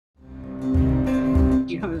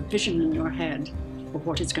have a vision in your head of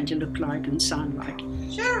what it's going to look like and sound like.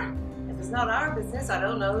 Sure. If it's not our business, I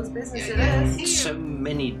don't know whose business it is. So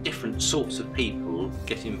many different sorts of people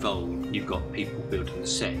get involved. You've got people building the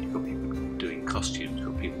set, you've got people doing costumes,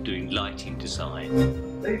 you've got people doing lighting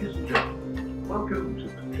design. Ladies and gentlemen, welcome to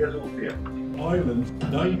the Chesil Theatre. Ireland,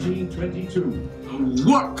 1922.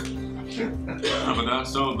 Work! But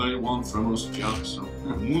that's all they want from us, Jack, so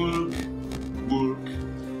work, work,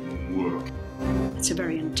 work. It's a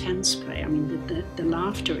very intense play. I mean, the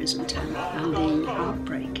laughter is intense and the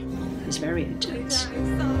heartbreak is very intense.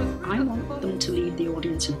 I want them to leave the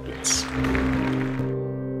audience in bits.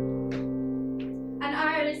 And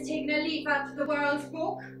Ireland's taking a leaf out of the world's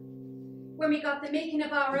book when we got the making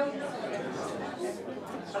of our own.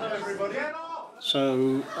 Hello everybody.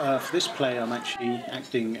 So for this play I'm actually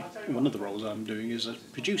acting, one of the roles I'm doing is a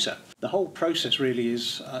producer. The whole process really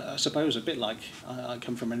is, I suppose, a bit like, I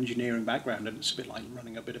come from an engineering background, and it's a bit like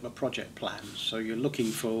running a bit of a project plan. So you're looking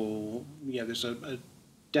for, there's a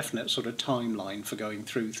definite sort of timeline for going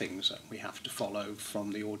through things that we have to follow,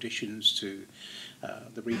 from the auditions to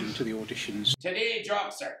the reading to the auditions. Today,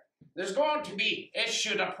 Jobster, there's going to be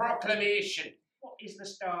issued a proclamation. What is the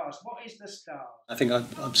stars? What is the stars? I think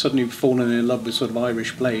I've suddenly fallen in love with sort of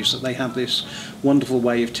Irish plays, that they have this wonderful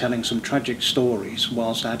way of telling some tragic stories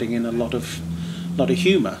whilst adding in a lot of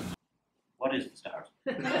humour. What is the stars?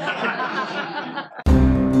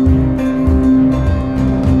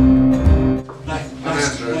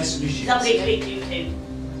 Nice to meet you. Lovely to meet you too.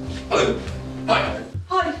 Hello. Hi.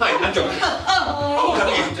 Hi. Hi, I'm John. Oh, how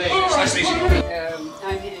are you? It's nice to meet you.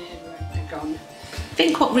 I'm here, gone. I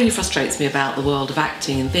think what really frustrates me about the world of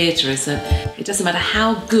acting and theatre is that it doesn't matter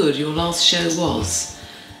how good your last show was,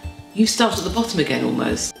 you start at the bottom again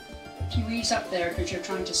almost. If you ease up there because you're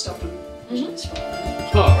trying to stop them.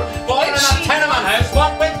 Boy in a tenement house,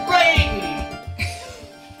 what with rain?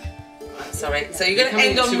 Sorry, so you're going to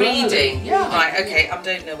end on reading? Yeah. Right, okay, I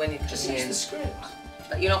don't know when you're putting in. The script.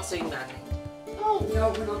 But you're not doing that. No,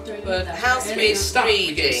 we're not doing But that. how's We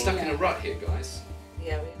reading? get stuck in a rut here, guys.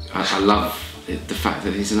 Yeah, I love the fact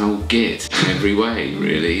that he's an old git in every way,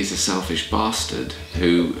 really. He's a selfish bastard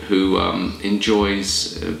who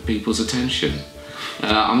enjoys people's attention.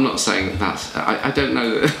 I'm not saying that that's... I don't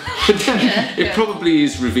know that... It probably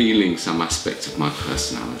is revealing some aspect of my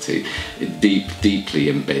personality, deeply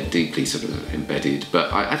sort of embedded,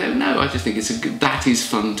 but I don't know, I just think that is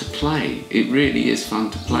fun to play. It really is fun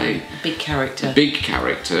to play. Big character. A big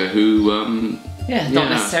character who... not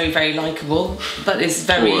necessarily very likeable, but is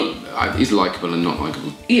very... He's likeable and not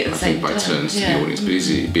likeable, I think, by turns to the audience, but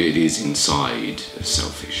it is inside a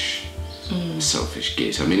selfish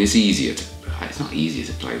git. I mean, it's not easier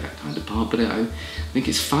to play that kind of part, but I think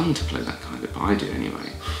it's fun to play that kind of part. I do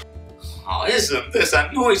anyway. Oh, isn't this a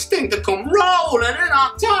nice thing to come rolling in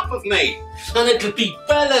on top of me? And it'll be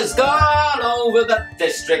fellas all over the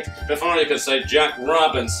district before you can say Jack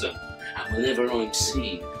Robinson. And whenever I'm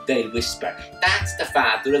seen, they'll whisper, "That's the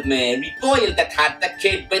father of Mary Boyle that had the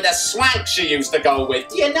kid with the swank she used to go with.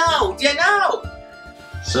 Do you know? Do you know?"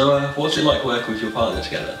 So, what's it like working with your partner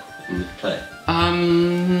together in the play?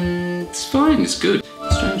 It's fine, it's good.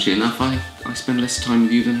 Strangely enough, I spend less time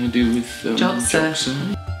with you than I do with Jobster.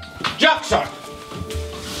 Joxer!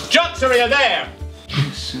 Joxer, are you there?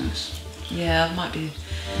 Yes. Yeah, might be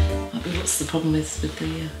what's the problem with the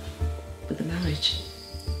marriage.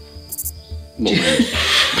 What marriage?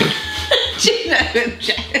 Juno,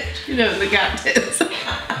 the captains.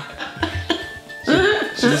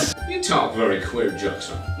 You talk very queer,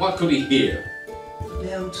 Joxer. What could he hear?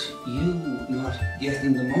 About you not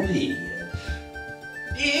getting the money.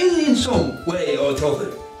 In some way or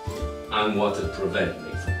other. And what would prevent me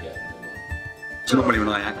from getting the money? So normally when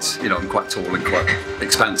I act, I'm quite tall and quite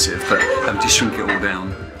expansive, but just shrink it all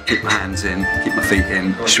down, keep my hands in, keep my feet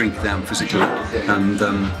in, shrink down physically, and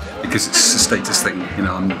because it's a status thing,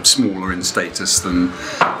 I'm smaller in status than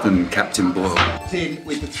Captain Boyle. In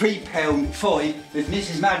with the £3.5 with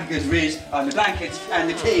Mrs. Madigan's riz on the blankets and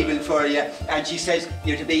the table for you, and she says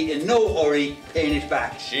you're to be in no hurry paying it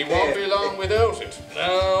back. She won't be long without it.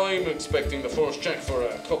 Now I'm expecting the first cheque for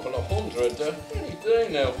a couple of hundred any day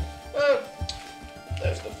now.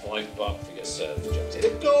 There's the £5 for yourself, Jonesy.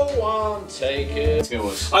 Go on, take it.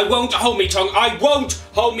 I won't hold me tongue. I won't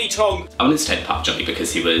hold me tongue. I wanted to take the part of Johnny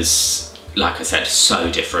because he was, like I said, so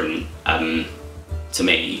different to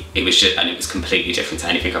me. It was just, and it was completely different to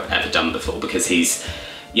anything I've ever done before, because he's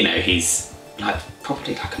like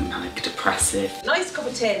probably like a manic depressive. Nice cup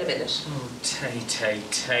of tea in a minute. Oh,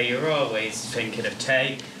 tea, you're always thinking of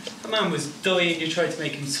tea. A man was dying, you tried to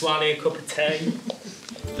make him swallow a cup of tea.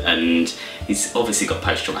 And he's obviously got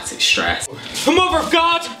post-traumatic stress. For mother of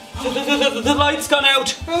God! The light's gone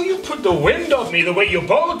out! Well, you put the wind on me the way you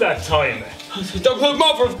bowled that time. The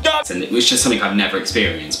mother of God! And it was just something I've never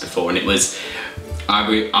experienced before, and it was...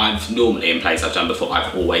 I've normally in plays I've done before,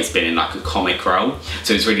 I've always been in like a comic role,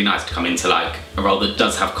 so it's really nice to come into like a role that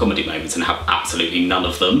does have comedy moments and have absolutely none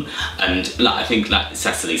of them. And like I think like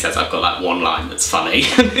Cecily says, I've got like one line that's funny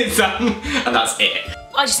and that's it.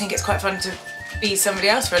 I just think it's quite fun to be somebody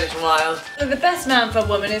else for a little while. The best man for a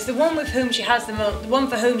woman is the one with whom she has the one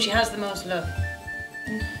for whom she has the most love.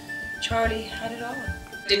 And Charlie had it all.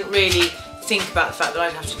 Didn't really think about the fact that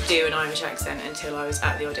I'd have to do an Irish accent until I was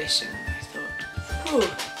at the audition. Ooh,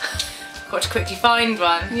 got to quickly find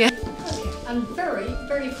one. Yeah. And very,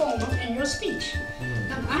 very formal in your speech.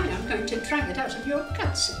 And I am going to drag it out of your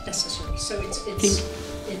guts if necessary. So it's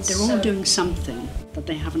they're all doing something that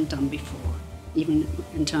they haven't done before, even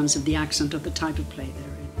in terms of the accent or the type of play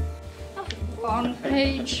they're in. On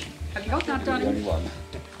page, have you got that, darling?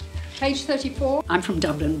 Page 34. I'm from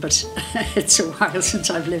Dublin, but it's a while since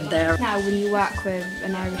I've lived there. Now, when you work with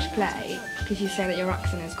an Irish play, because you say that your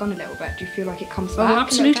accent has gone a little bit, do you feel like it comes back? Oh,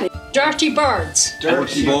 absolutely. Dirty birds.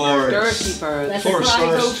 Dirty birds. Dirty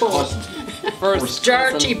birds. First.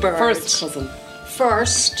 Dirty birds. First cousin.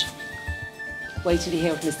 First. Wait till you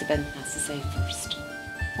hear what Mr. Benton has to say first.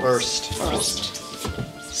 First.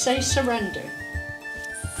 Say surrender.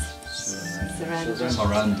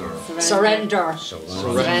 Surrender.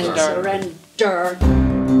 Surrender.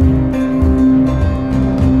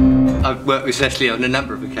 I've worked with Cecily on a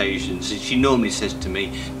number of occasions, and she normally says to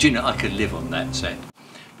me, Juno, I could live on that set.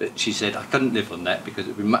 But she said I couldn't live on that because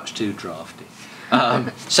it would be much too drafty.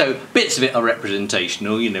 So bits of it are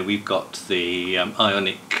representational. You know, we've got the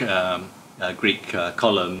Ionic Greek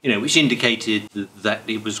column, you know, which indicated that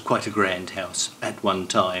it was quite a grand house at one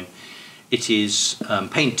time. It is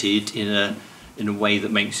painted in a way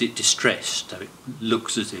that makes it distressed, so it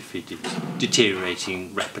looks as if it is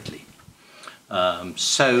deteriorating rapidly.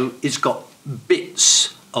 So it's got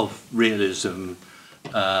bits of realism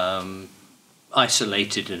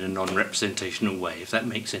isolated in a non-representational way, if that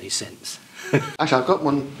makes any sense. Actually, I've got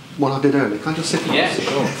one I did earlier. Can I just sit on Yeah,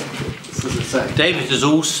 sure. What does it say? David has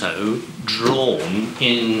also drawn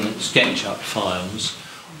in SketchUp files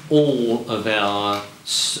all of our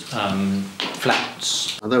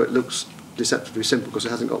flats. Although it looks deceptively simple because it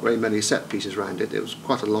hasn't got very many set pieces around it, it was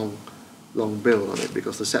quite a long build on it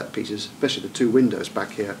because the set pieces, especially the two windows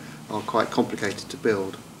back here, are quite complicated to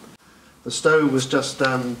build. The stove was just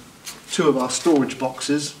two of our storage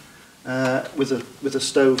boxes with a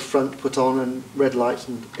stove front put on and red lights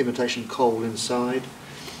and imitation coal inside.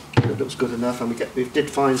 It looks good enough, and we did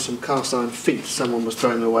find some cast iron feet someone was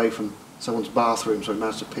throwing away from someone's bathroom, so we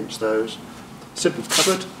managed to pinch those. Simple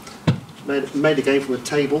cupboard, made again from a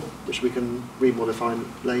table, which we can remodify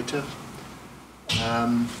later.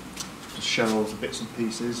 Shelves, bits and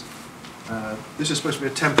pieces. This is supposed to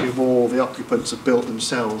be a temporary wall the occupants have built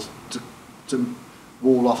themselves to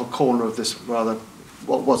wall off a corner of this rather,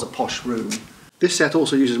 what was a posh room. This set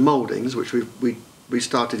also uses mouldings, which we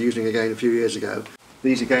started using again a few years ago.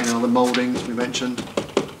 These again are the mouldings we mentioned,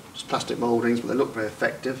 just plastic mouldings, but they look very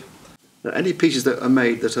effective. Now, any pieces that are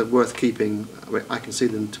made that are worth keeping, I can see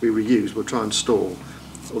them to be reused, we'll try and store,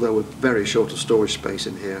 although we're very short of storage space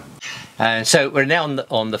in here. So we're now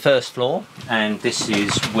on the first floor, and this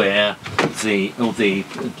is where all the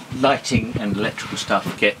lighting and electrical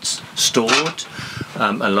stuff gets stored,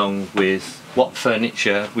 along with what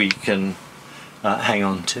furniture we can hang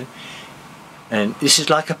on to. And this is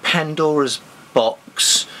like a Pandora's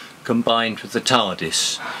box combined with the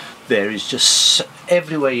TARDIS. There is just,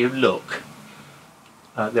 everywhere you look,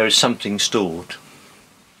 there is something stored.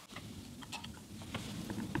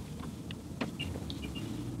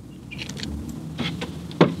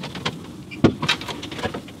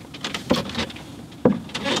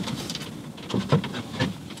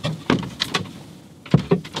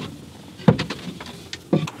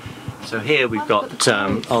 So here we've got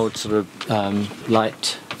old sort of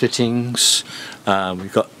light fittings.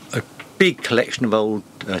 We've got a big collection of old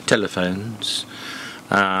telephones.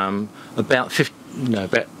 About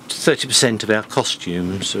 30% of our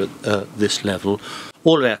costumes are at this level.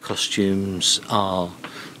 All of our costumes are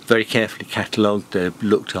very carefully catalogued. They're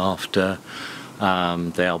looked after.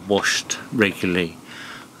 They are washed regularly.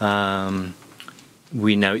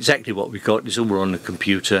 We know exactly what we've got. It's all on the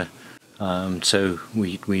computer. So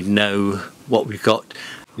we know what we've got.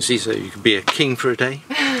 You see, so you can be a king for a day.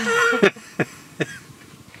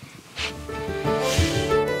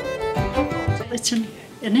 it's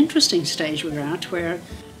an interesting stage we're at where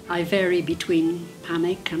I vary between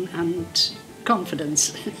panic and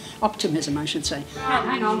confidence, optimism, I should say.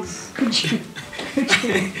 Hang on. Could you?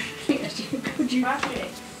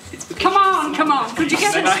 Come on. Could you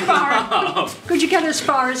get as far? Could you get as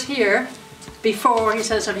far as here before he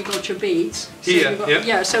says, "Have you got your beads?" So Here, yeah.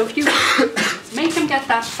 Yeah. So if you make him get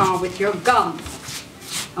that far with your gun,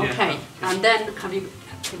 okay, and then have you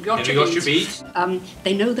got your beads?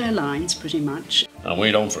 They know their lines pretty much. And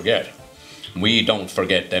we don't forget. We don't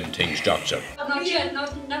forget them things, Jockster. Not yet.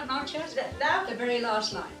 Not yet. The very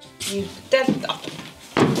last line. You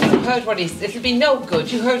heard what it'll be no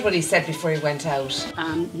good. You heard what he said before he went out.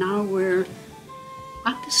 And now we're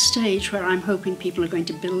at the stage where I'm hoping people are going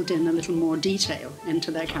to build in a little more detail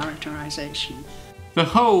into their characterisation. The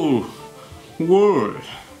whole world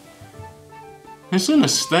is in a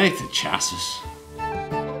state of chassis.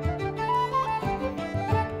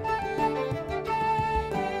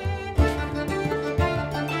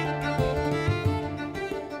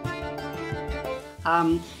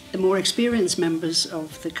 The more experienced members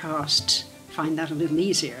of the cast find that a little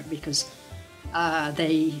easier because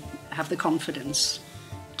they have the confidence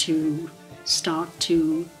to start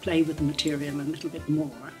to play with the material a little bit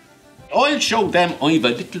more. I'll show them I've a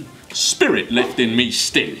little spirit left in me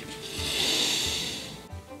still.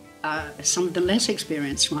 Some of the less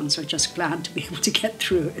experienced ones are just glad to be able to get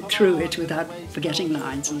through it without forgetting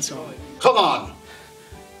lines and so on. Come on!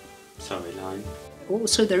 Sorry, line.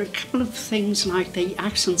 Also, there are a couple of things like the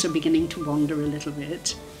accents are beginning to wander a little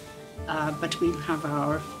bit, but we'll have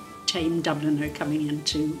our tame Dubliner coming in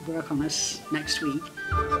to work on us next week.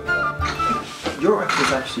 Your act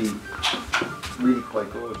was actually really quite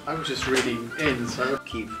good. I was just really in, so...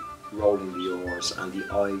 Keep rolling the R's and the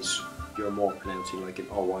I's you're more pronouncing like an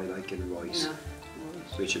OI, like in right, Yeah.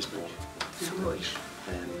 which is more right.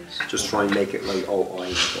 Just try and make it like OI,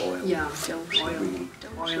 like oil. Yeah, oil. Really.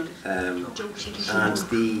 Oil. And the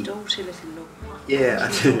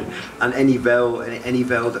and any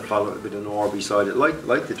vowel that followed with an R beside it,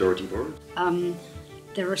 like the dirty bird.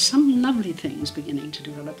 There are some lovely things beginning to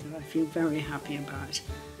develop that I feel very happy about.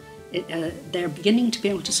 They're beginning to be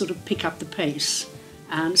able to sort of pick up the pace,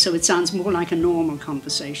 and so it sounds more like a normal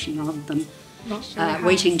conversation rather than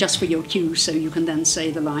waiting just for your cue so you can then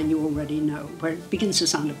say the line you already know, where it begins to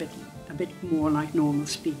sound a bit more like normal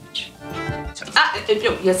speech.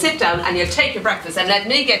 You sit down and you take your breakfast and let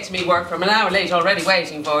me get to me work from an hour late already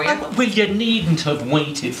waiting for you. Well, you needn't have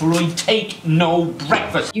waited, for I take no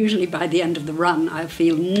breakfast. Usually by the end of the run I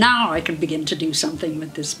feel now I can begin to do something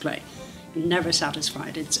with this play. I'm never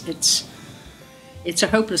satisfied. It's a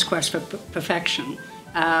hopeless quest for perfection,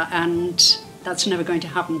 and that's never going to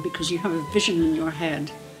happen because you have a vision in your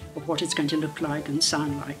head of what it's going to look like and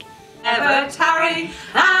sound like. Never tarry,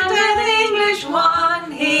 and an English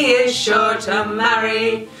one he is sure to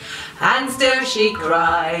marry. And still she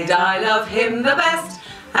cried, I love him the best,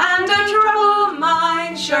 and a trouble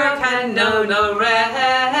mine sure can know no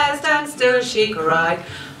rest. And still she cried,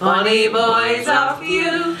 bonny boys are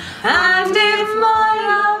few, and if my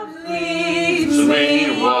love leaves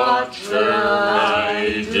me, what shall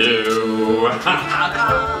I do?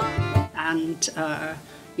 And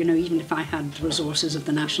you know, even if I had the resources of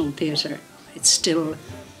the National Theatre, it's still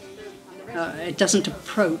it doesn't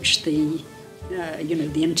approach the you know,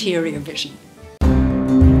 the interior vision.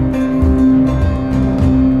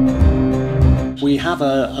 We have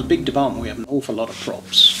a big department. We have an awful lot of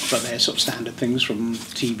props, but they're sort of standard things from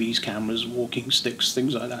TVs, cameras, walking sticks,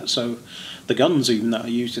 things like that. So the guns even that are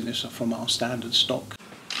used in this are from our standard stock.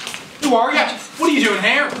 Who are you? What are you doing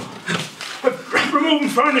here? Removing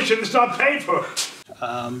furniture that's not paid for.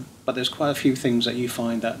 But there's quite a few things that you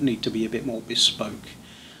find that need to be a bit more bespoke.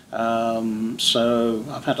 So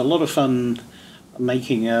I've had a lot of fun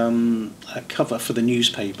making a cover for the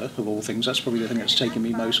newspaper, of all things. That's probably the thing that's taken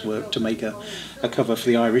me most work, to make a cover for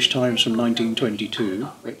the Irish Times from 1922,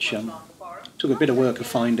 which took a bit of work of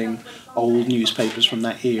finding old newspapers from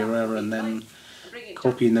that era and then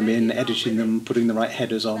copying them in, editing them, putting the right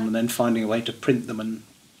headers on, and then finding a way to print them and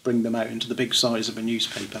bring them out into the big size of a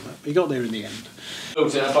newspaper. But we got there in the end.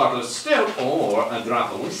 Was it a bottle of stout or a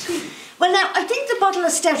drop of whiskey? Well, now, I think the bottle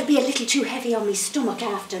of stout would be a little too heavy on me stomach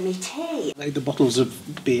after me tea. The bottles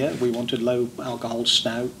of beer, we wanted low alcohol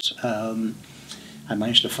stout. I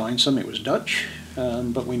managed to find some, it was Dutch,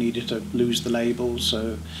 but we needed to lose the labels,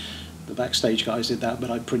 so the backstage guys did that, but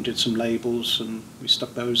I printed some labels and we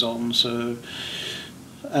stuck those on, so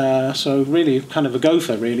really kind of a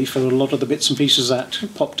gopher really for a lot of the bits and pieces that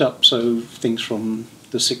popped up, so things from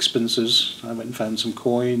the sixpences, I went and found some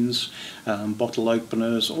coins, bottle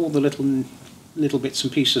openers, all the little little bits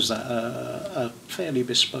and pieces that are fairly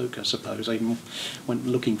bespoke, I suppose. I even went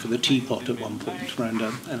looking for the teapot at one point around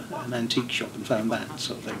an antique shop and found that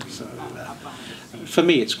sort of thing. So for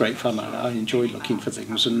me it's great fun. I enjoy looking for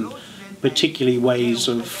things, and particularly ways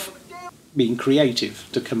of being creative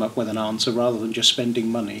to come up with an answer rather than just spending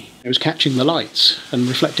money. It was catching the lights and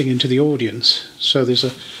reflecting into the audience. So there's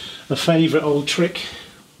a favourite old trick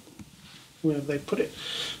where they put it,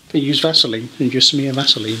 they use Vaseline and just smear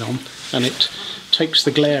Vaseline on, and it takes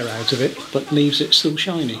the glare out of it but leaves it still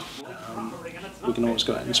shiny. We can always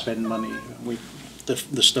go out and spend money.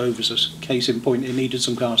 The stove is a case in point. It needed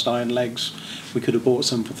some cast iron legs. We could have bought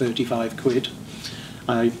some for 35 quid.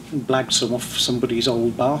 I blagged some off somebody's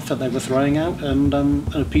old bath that they were throwing out, and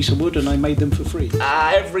a piece of wood, and I made them for free.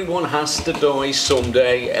 Everyone has to die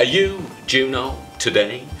someday. You, Juno,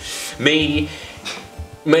 today. Me,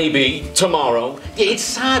 maybe tomorrow. It's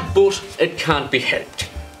sad, but it can't be helped.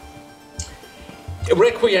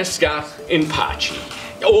 Requiescat in pace.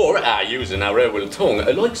 Or, using our real tongue,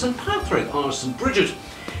 like St. Patrick or St. Bridget.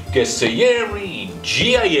 Gesayeri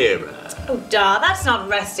Giaera. Oh, da, that's not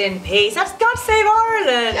rest in peace. That's God Save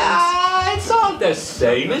Ireland. Yeah, it's all the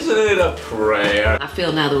same, isn't it? A prayer. I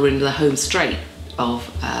feel now that we're in the home straight of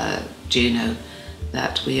Juno,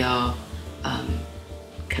 that we are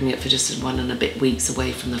coming up for just 1 and a bit weeks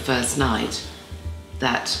away from the first night,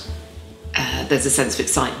 that there's a sense of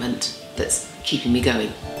excitement that's keeping me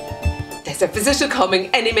going. There's a visitor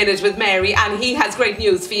coming any minute with Mary, and he has great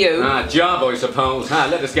news for you. Job, I suppose.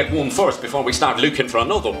 Let us get one first before we start looking for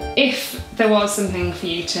another. If there was something for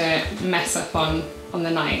you to mess up on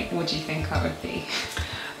the night, what do you think that would be?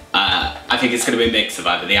 I think it's going to be a mix of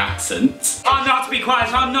either the accent. Oh, not to be quiet,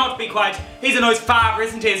 oh, not to be quiet. He's a nice father,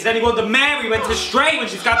 isn't he? Is it anyone that Mary went astray when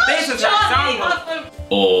she's got this as her example?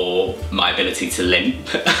 Or my ability to limp,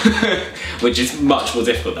 which is much more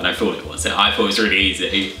difficult than I thought it was. I thought it was really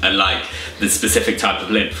easy, and like the specific type of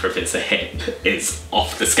limp for if it's a hip is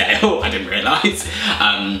off the scale, I didn't realise.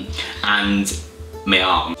 And my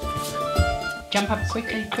arm. Jump up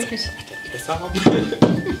quickly, quickest. This arm.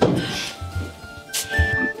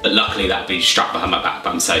 But luckily that'd be strapped behind my back, but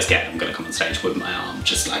I'm so scared I'm going to come on stage with my arm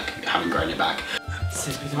just like having grown it back.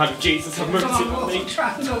 Oh, Jesus, have mercy on me.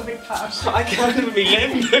 Try and go a bit fast. I can't even be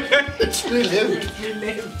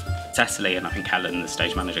limp. Cecily and I think Helen, the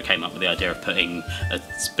stage manager, came up with the idea of putting a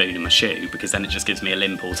spoon in my shoe, because then it just gives me a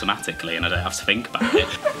limp automatically and I don't have to think about it.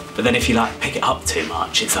 But then if you like pick it up too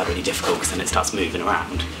much, it's like really difficult because then it starts moving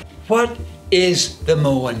around. What is the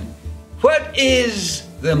moan? What is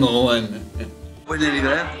the moan? We're nearly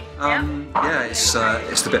there. Yeah, it's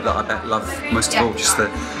the bit that I bet love most of all, just the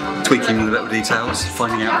tweaking the little details,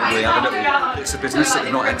 finding out that we have a little bits of business that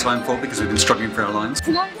we've not had time for because we've been struggling for our lines.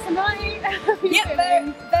 Tonight. Yep,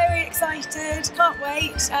 very excited. Can't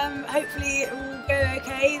wait. Hopefully it will go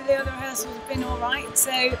okay. The other rehearsals have been all right,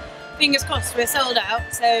 so fingers crossed we're sold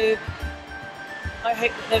out. So I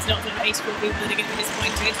hope that there's not sort of 84 people that are going to be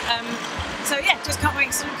disappointed. So yeah, just can't wait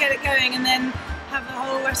to sort of get it going and then have the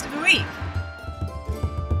whole rest of the week.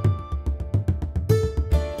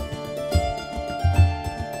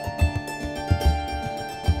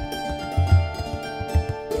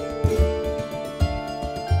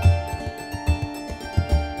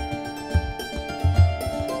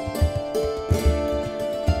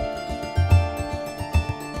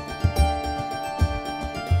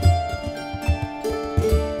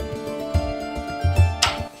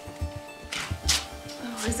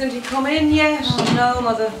 Hasn't he come in yet? Oh no,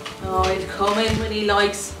 mother. Oh, he'll come in when he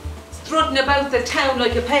likes. Strutting about the town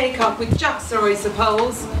like a paycock with jocks, I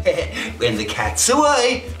suppose. When the cat's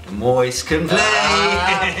away, the mice can play.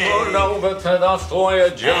 Pull over to the fire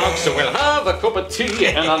jug, so we'll have a cup of tea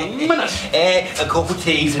in a minute. A cup of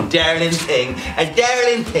tea's a darling thing, a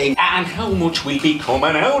darling thing. And how much will be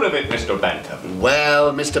coming out of it, Mr. Bentham?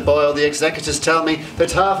 Well, Mr. Boyle, the executors tell me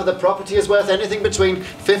that half of the property is worth anything between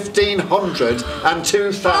 £1,500 and £2,000.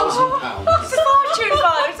 It's a fortune,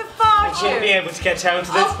 Boyle, it's a fortune. We'll be able to get out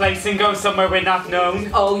of this place and go somewhere we're not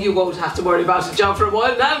known. Oh, you won't have to worry about a job for a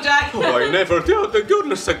while now, Jack. Oh, I never doubt the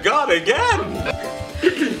goodness of God again.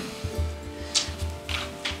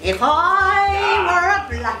 If I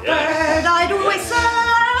were a blackbird, I'd whistle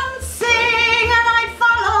and sing, and I'd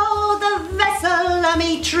follow the vessel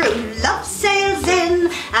me true love sails in,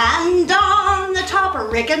 and on the top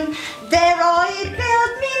rigging there I'd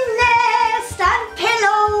build me nest and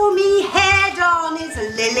pillow me head on his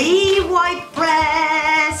lily white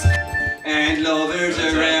breast. And lovers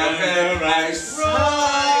around her house.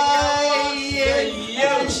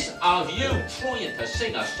 Of you trying to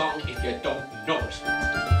sing a song if you don't know it.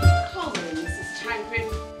 Come in, Mrs. Tancred.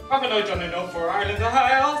 Haven't I done enough for Ireland?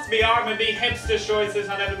 I lost me arm and me hips destroyed since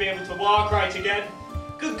I'll never be able to walk right again.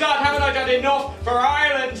 Good God, haven't I done enough for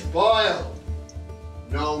Ireland? Boyle,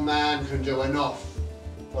 no man can do enough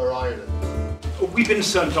for Ireland. We've been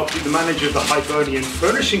sent up to the manager of the Hibernian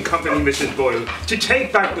Furnishing Company, Mrs. Boyle, to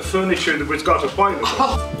take back the furniture that was got a while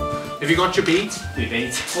ago. Have you got your beads? My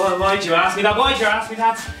beads? Why'd you ask me that? Why'd you ask me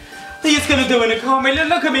that? Are you going to do in a comedy?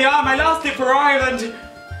 Look at me arm, I lost it for Ireland.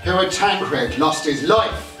 Here Tancred lost his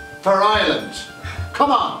life for Ireland.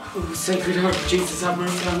 Come on. Oh, Sacred Heart of Jesus, have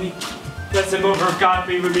mercy on me. Blessed Mother of God,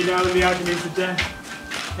 be with me now in the agonies of death.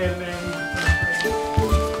 Hail Mary.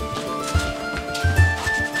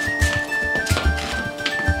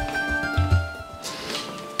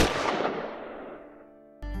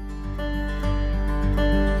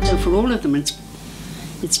 So for all of them,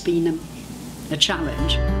 it's been a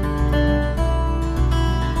challenge.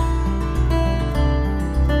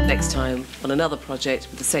 Next time, on another project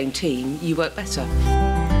with the same team, you work better.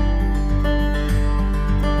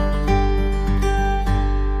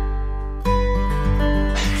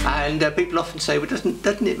 And people often say, well,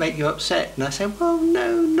 doesn't it make you upset? And I say, well,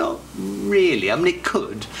 no, not really. I mean, it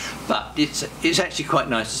could, but it's actually quite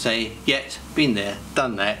nice to say, yes, been there,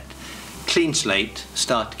 done that, clean slate,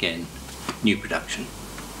 start again, new production.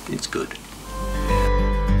 It's good.